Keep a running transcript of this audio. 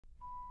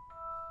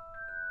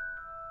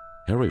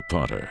Harry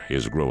Potter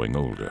is growing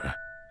older,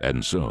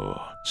 and so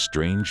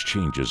strange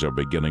changes are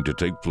beginning to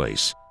take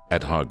place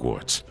at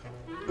Hogwarts.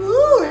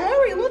 Ooh,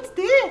 Harry, what's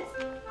this?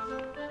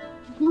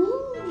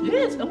 Ooh.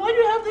 Yes, and why do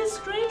you have this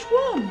strange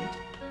wand?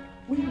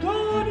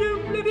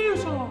 Wingardium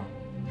Leviosa.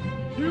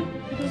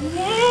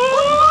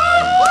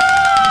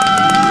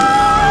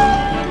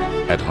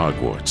 At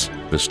Hogwarts,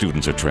 the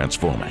students are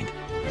transforming.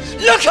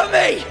 Look at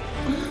me!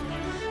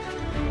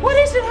 What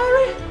is it,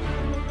 Harry?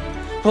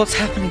 What's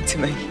happening to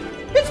me?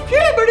 It's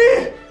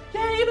puberty!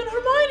 Yeah, even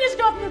Hermione's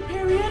gotten a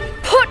period.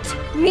 Put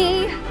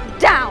me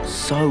down!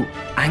 So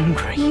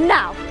angry.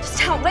 Now!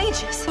 Just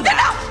outrageous.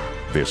 Enough!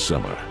 This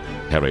summer,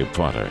 Harry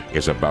Potter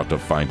is about to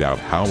find out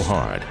how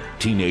hard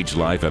teenage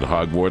life at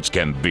Hogwarts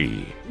can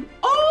be. You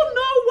all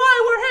know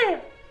why we're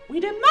here. We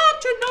demand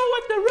to know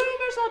if the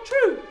rumors are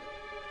true.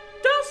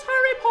 Does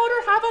Harry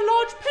Potter have a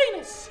large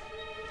penis?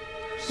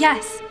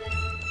 Yes.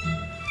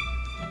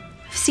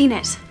 I've seen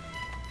it.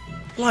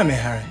 Blimey,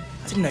 Harry.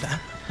 I didn't know that.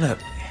 Look.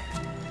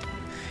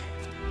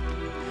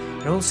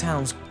 It all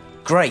sounds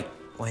great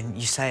when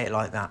you say it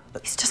like that,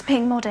 but... He's just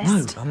being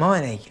modest. No,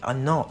 Hermione,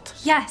 I'm not.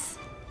 Yes.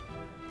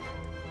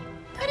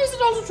 And is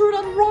it also true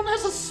that Ron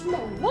has a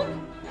small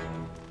one?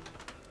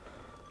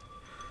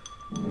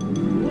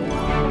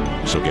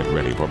 So get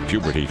ready for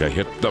puberty to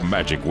hit the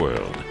magic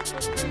world.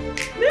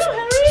 No,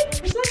 Harry,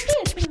 it's like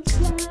this.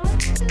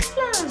 And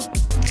slide,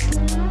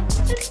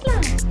 and slide, and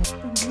slide.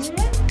 From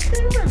left to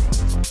right.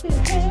 Your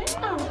hair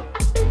out,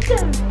 up and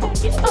down.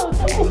 Take it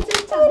over,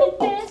 it's time to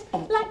dance.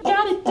 Like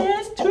gotta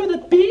dance to the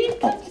beat,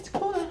 'cause it's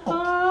gonna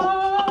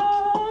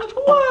Hogwarts.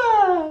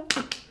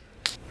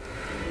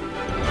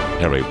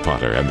 Harry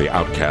Potter and the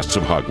Outcasts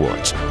of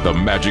Hogwarts. The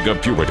Magic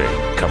of Puberty,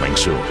 coming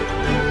soon.